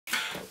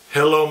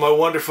Hello, my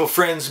wonderful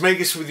friends.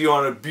 Megas with you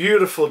on a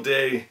beautiful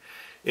day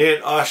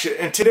in Asha.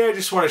 And today I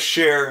just want to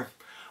share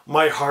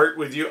my heart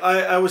with you.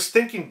 I was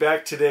thinking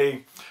back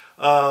today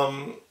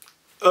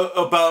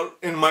about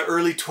in my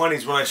early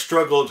 20s when I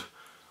struggled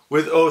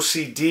with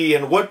OCD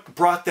and what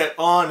brought that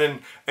on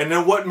and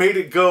then what made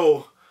it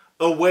go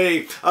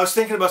away. I was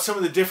thinking about some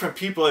of the different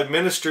people I've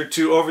ministered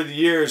to over the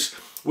years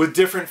with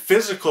different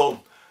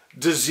physical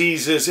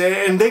diseases,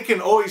 and they can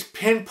always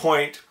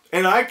pinpoint,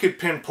 and I could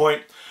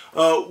pinpoint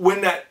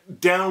when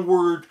that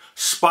downward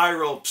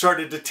spiral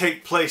started to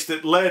take place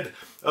that led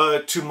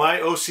to my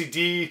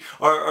OCD,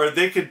 or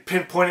they could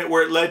pinpoint it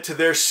where it led to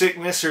their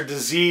sickness or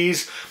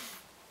disease.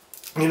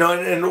 You know,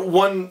 and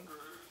one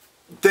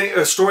thing,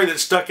 a story that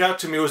stuck out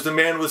to me was the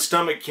man with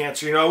stomach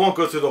cancer. You know, I won't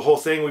go through the whole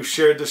thing. We've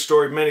shared this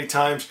story many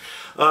times.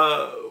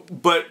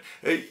 But,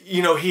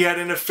 you know, he had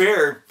an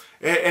affair,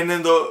 and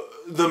then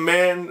the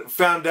man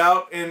found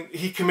out and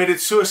he committed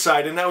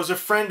suicide, and that was a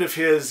friend of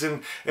his,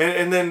 and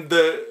then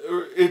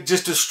it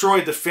just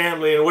destroyed the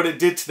family and what it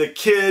did to the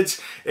kids.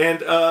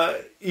 And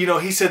you know,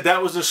 he said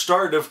that was the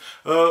start of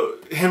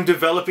him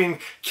developing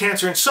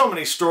cancer. And so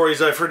many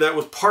stories I've heard that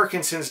with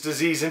Parkinson's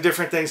disease and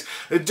different things,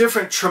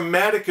 different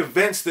traumatic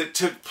events that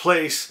took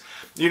place.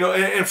 You know,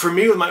 and for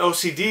me with my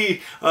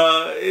OCD,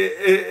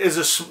 as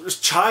a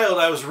child,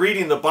 I was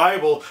reading the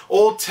Bible,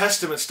 Old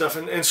Testament stuff,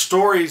 and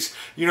stories,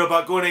 you know,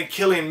 about going and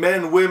killing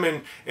men,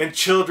 women, and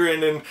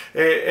children,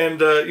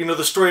 and you know,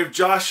 the story of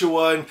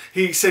Joshua, and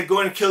he said, go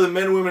and kill the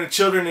men, women, and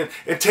children,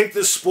 and take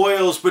the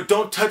spoils, but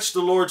don't touch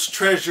the Lord's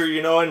treasure,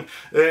 you know,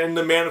 and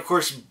the man, of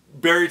course,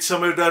 buried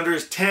some of it under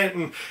his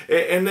tent,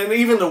 and then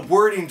even the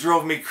wording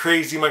drove me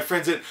crazy, my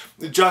friends.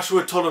 That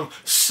Joshua told him,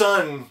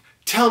 son,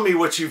 tell me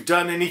what you've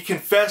done. And he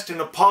confessed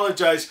and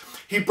apologized.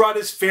 He brought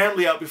his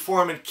family out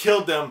before him and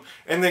killed them,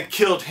 and then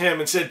killed him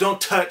and said, don't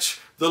touch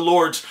the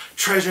Lord's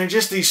treasure. And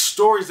just these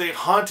stories, they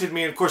haunted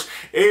me. And of course,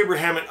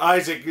 Abraham and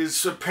Isaac,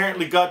 is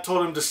apparently God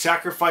told him to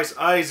sacrifice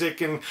Isaac,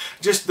 and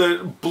just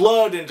the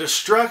blood and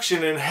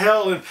destruction and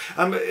hell.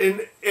 And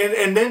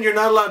then you're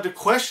not allowed to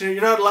question it.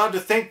 You're not allowed to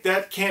think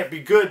that can't be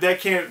good. That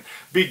can't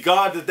be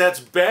God, that's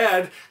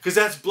bad, because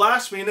that's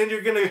blasphemy. And then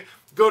you're going to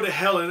go to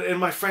hell. And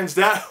my friends,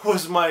 that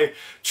was my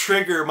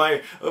trigger.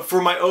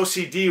 For my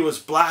OCD was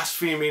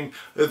blaspheming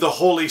the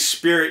Holy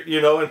Spirit, you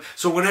know. And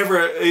so whenever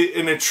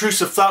an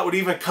intrusive thought would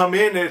even come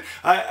in, it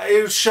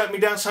would shut me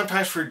down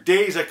sometimes for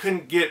days. I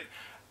couldn't get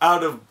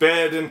out of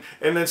bed, and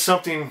then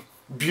something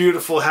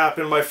beautiful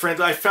happened, my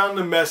friends. I found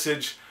the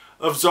message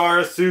of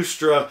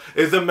Zarathustra,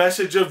 the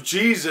message of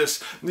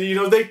Jesus. You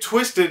know, they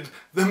twisted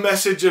the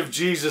message of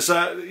Jesus.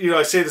 You know,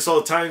 I say this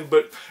all the time,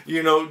 but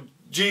you know,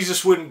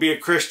 Jesus wouldn't be a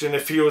Christian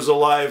if he was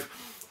alive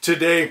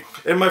today.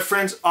 And my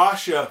friends,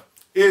 Asha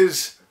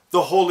is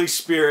the Holy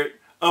Spirit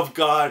of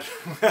God.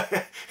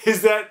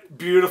 Is that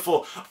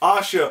beautiful?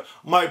 Asha,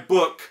 my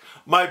book,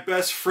 my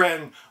best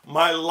friend,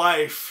 my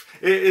life,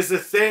 is the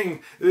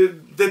thing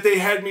that they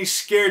had me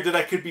scared that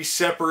I could be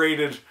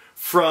separated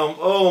from.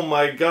 Oh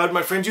my God,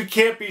 my friends, you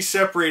can't be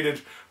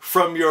separated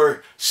from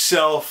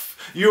yourself.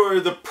 You are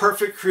the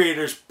perfect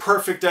creator's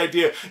perfect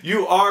idea.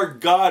 You are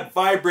God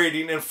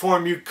vibrating in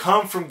form. You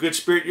come from good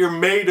spirit. You're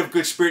made of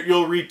good spirit.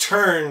 You'll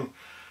return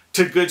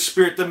to good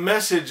spirit. The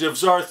message of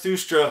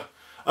Zarathustra,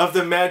 of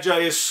the Magi,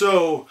 is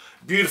so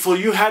beautiful.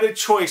 You had a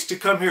choice to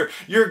come here.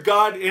 You're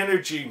God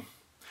energy,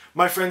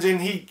 my friends,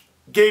 and he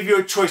gave you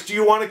a choice. Do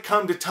you want to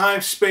come to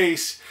time,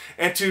 space,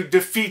 and to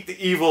defeat the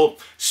evil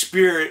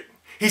spirit?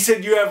 He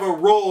said you have a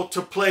role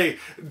to play.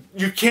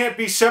 You can't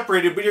be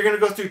separated, but you're going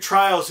to go through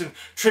trials and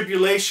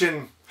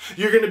tribulation.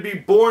 You're going to be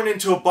born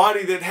into a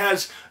body that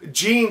has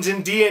genes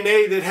and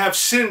DNA that have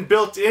sin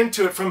built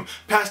into it,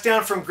 passed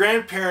down from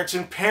grandparents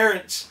and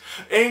parents,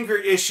 anger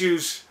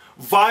issues,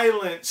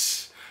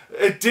 violence,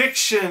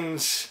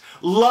 addictions,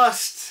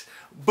 lust,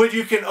 but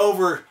you can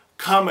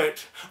overcome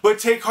it. But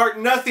take heart,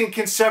 nothing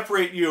can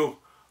separate you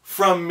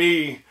from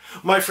me.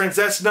 My friends,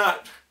 that's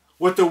not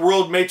what the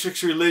world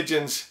matrix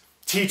religions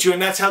teach you,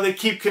 and that's how they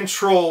keep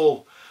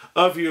control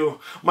of you.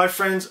 My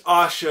friends,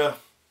 Asha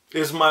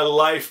is my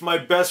life, my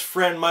best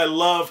friend, my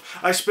love.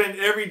 I spend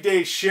every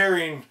day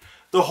sharing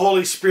the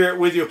Holy Spirit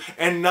with you,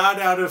 and not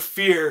out of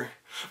fear,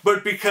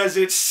 but because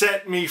it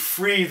set me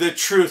free. The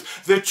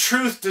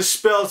truth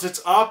dispels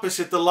its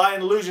opposite, the lie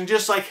and illusion,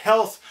 just like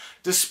health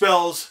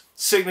dispels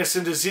sickness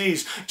and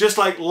disease, just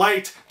like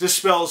light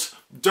dispels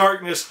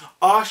darkness.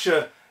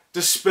 Asha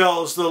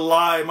dispels the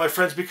lie, my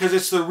friends, because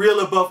it's the real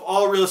above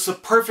all real. It's the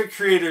perfect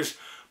creator's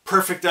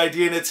perfect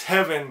idea, and it's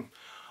heaven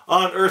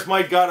on earth.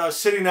 My God, I was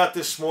sitting out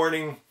this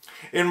morning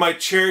in my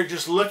chair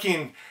just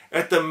looking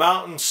at the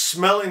mountains,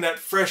 smelling that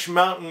fresh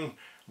mountain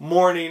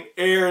morning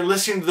air, and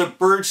listening to the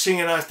birds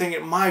singing, and I was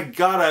thinking, my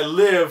God, I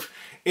live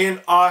in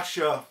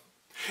Asha.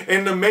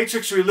 And the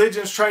matrix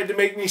religions tried to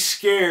make me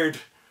scared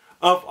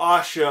of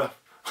Asha.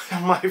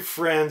 My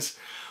friends,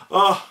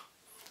 oh,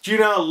 do you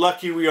know how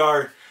lucky we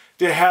are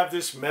to have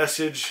this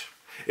message?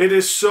 It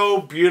is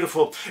so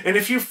beautiful. And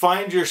if you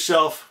find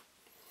yourself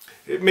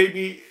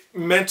maybe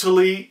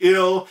mentally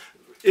ill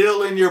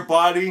in your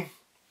body,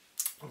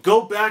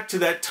 go back to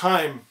that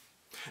time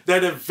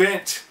that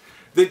event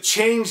that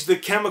changed the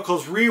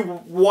chemicals,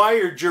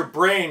 rewired your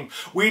brain.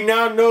 We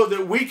now know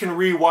that we can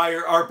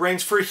rewire our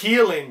brains for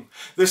healing.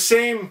 The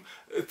same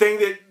thing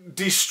that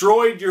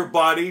destroyed your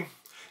body,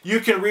 you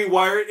can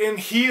rewire it and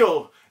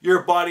heal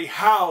your body.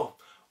 How?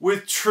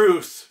 With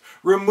truth.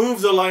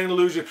 Remove the lying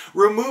illusion.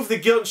 Remove the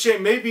guilt and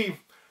shame.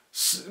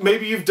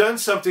 Maybe you've done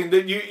something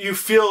that you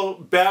feel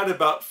bad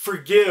about.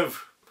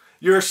 Forgive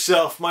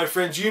yourself, my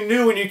friends. You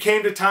knew when you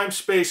came to time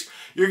space,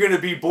 you're going to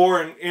be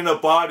born in a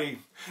body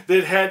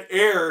that had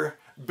air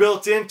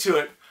built into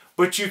it,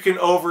 but you can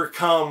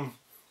overcome,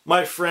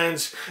 my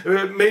friends.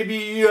 Maybe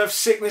you have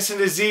sickness and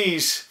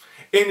disease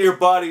in your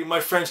body, my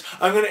friends.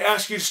 I'm going to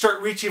ask you to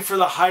start reaching for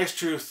the highest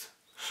truth.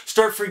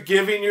 Start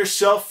forgiving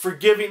yourself,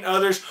 forgiving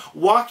others,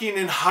 walking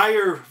in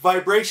higher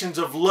vibrations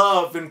of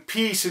love and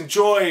peace and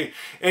joy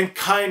and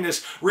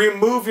kindness.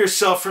 Remove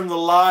yourself from the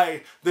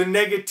lie, the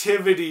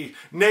negativity,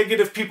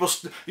 negative people.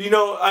 You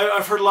know,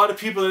 I've heard a lot of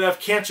people that have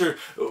cancer,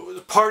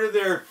 part of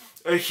their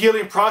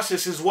healing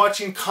process is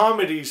watching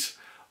comedies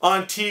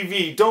on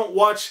TV. Don't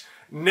watch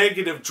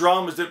negative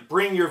dramas that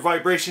bring your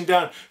vibration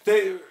down.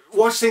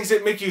 Watch things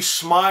that make you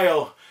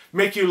smile,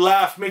 make you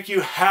laugh, make you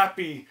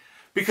happy.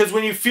 Because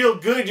when you feel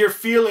good, you're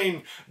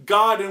feeling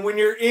God. And when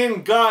you're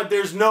in God,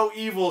 there's no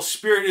evil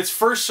spirit. It's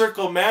first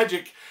circle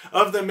magic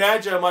of the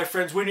Magi, my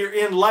friends. When you're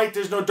in light,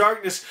 there's no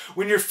darkness.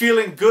 When you're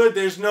feeling good,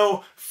 there's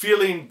no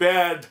feeling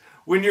bad.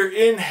 When you're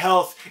in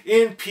health,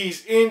 in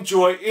peace, in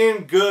joy,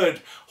 in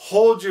good,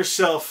 hold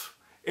yourself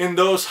in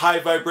those high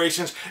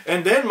vibrations.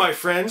 And then, my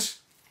friends,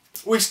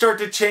 we start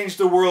to change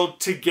the world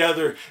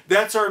together.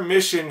 That's our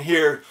mission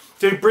here,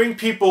 to bring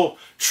people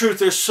truth.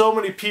 There's so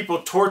many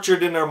people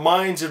tortured in their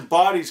minds and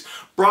bodies,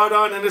 brought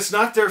on, and it's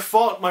not their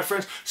fault, my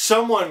friends.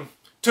 Someone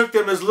took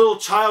them as a little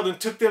child and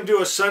took them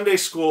to a Sunday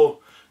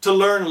school to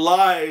learn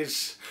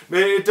lies.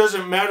 It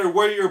doesn't matter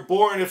where you're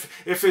born,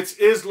 if it's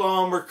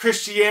Islam or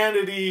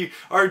Christianity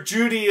or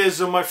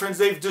Judaism, my friends.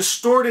 They've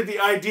distorted the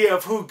idea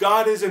of who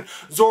God is. And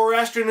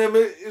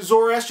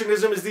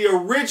Zoroastrianism is the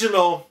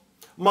original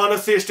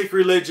monotheistic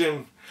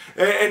religion,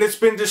 and it's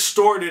been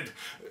distorted.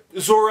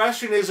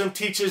 Zoroastrianism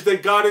teaches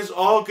that God is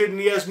all good and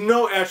he has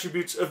no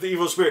attributes of the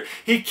evil spirit.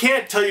 He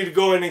can't tell you to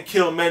go in and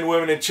kill men,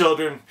 women, and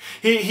children.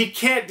 He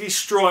can't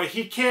destroy.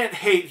 He can't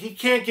hate. He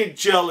can't get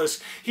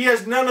jealous. He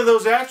has none of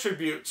those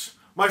attributes.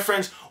 My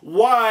friends,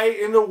 why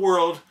in the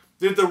world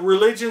did the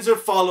religions that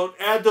followed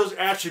add those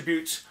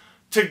attributes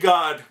to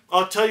God?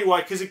 I'll tell you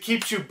why, because it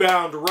keeps you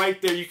bound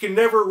right there. You can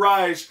never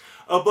rise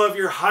above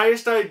your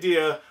highest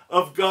idea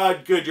of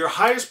God good. Your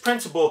highest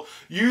principle,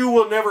 you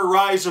will never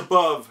rise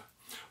above.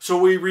 So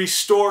we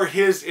restore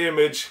his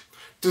image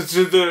to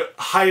the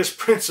highest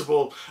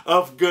principle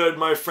of good,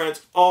 my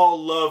friends. All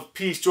love,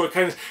 peace, joy,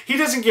 kindness. He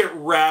doesn't get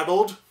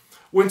rattled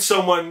when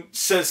someone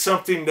says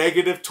something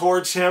negative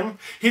towards him.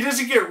 He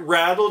doesn't get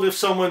rattled if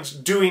someone's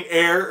doing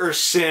error or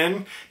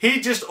sin. He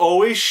just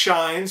always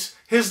shines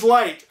his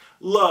light.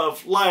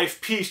 Love, life,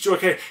 peace, joy,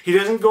 kindness. He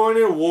doesn't go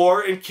into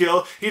war and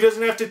kill. He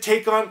doesn't have to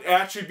take on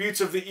attributes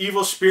of the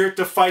evil spirit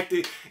to fight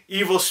the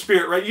evil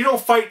spirit, right? You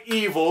don't fight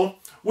evil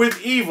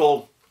with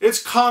evil.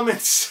 It's common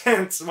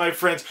sense, my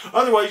friends.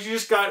 Otherwise, you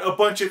just got a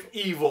bunch of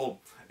evil.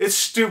 It's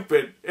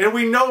stupid, and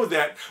we know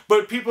that,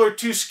 but people are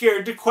too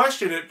scared to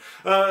question it,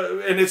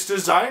 and it's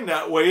designed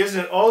that way,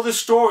 isn't it? All the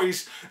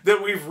stories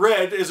that we've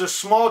read as a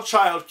small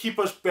child keep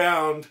us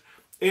bound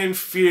in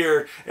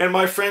fear. And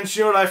my friends,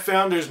 you know what I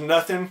found? There's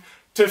nothing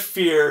to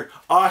fear.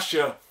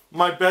 Asha,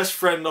 my best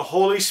friend, the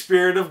Holy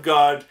Spirit of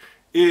God,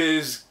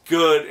 is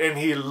good, and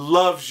he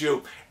loves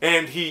you,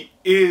 and he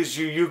is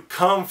you. You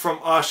come from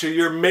Asha.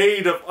 You're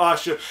made of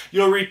Asha.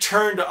 You'll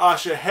return to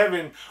Asha,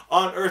 heaven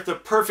on earth, the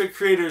perfect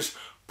creator's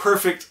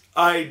perfect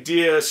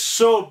idea.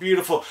 So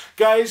beautiful.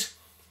 Guys,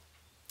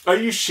 are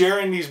you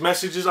sharing these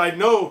messages? I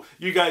know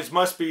you guys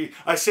must be.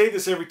 I say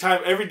this every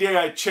time. Every day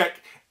I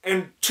check,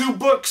 and 2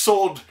 books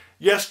sold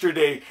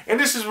yesterday. And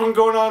this has been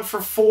going on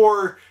for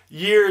 4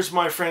 years,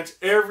 my friends.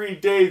 Every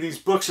day these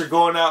books are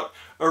going out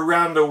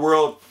around the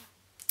world.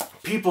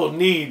 People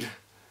need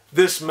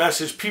this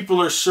message.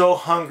 People are so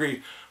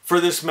hungry for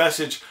this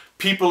message.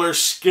 People are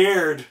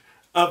scared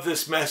of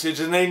this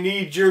message, and they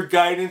need your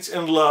guidance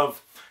and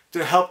love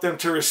to help them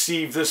to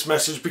receive this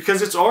message,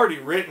 because it's already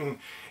written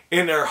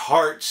in their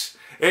hearts.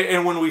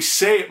 And when we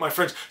say it, my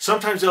friends,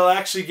 sometimes they'll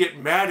actually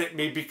get mad at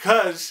me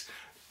because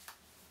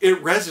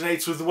it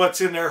resonates with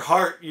what's in their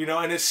heart, you know,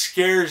 and it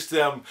scares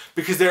them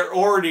because they're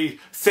already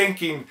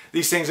thinking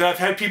these things. And I've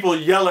had people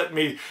yell at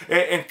me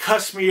and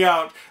cuss me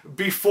out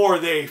before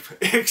they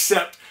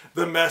accept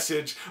the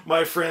message,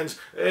 my friends,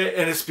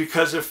 and it's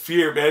because of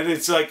fear, man.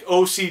 It's like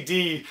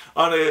OCD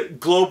on a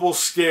global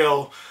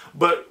scale,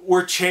 but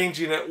we're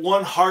changing it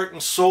one heart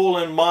and soul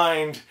and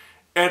mind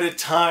at a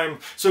time.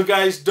 So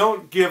guys,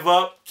 don't give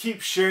up.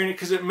 Keep sharing it,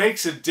 because it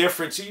makes a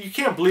difference. You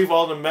can't believe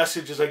all the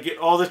messages I get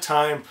all the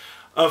time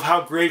of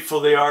how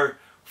grateful they are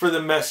for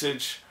the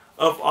message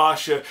of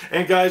Asha.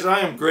 And guys,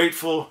 I am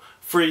grateful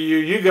for you.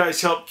 You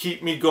guys help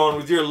keep me going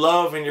with your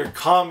love and your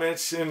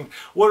comments, and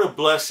what a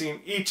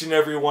blessing each and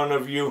every one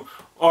of you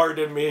are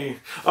to me.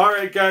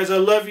 Alright guys, I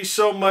love you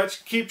so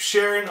much. Keep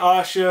sharing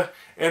Asha,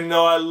 and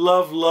know I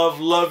love, love,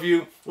 love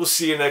you. We'll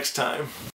see you next time.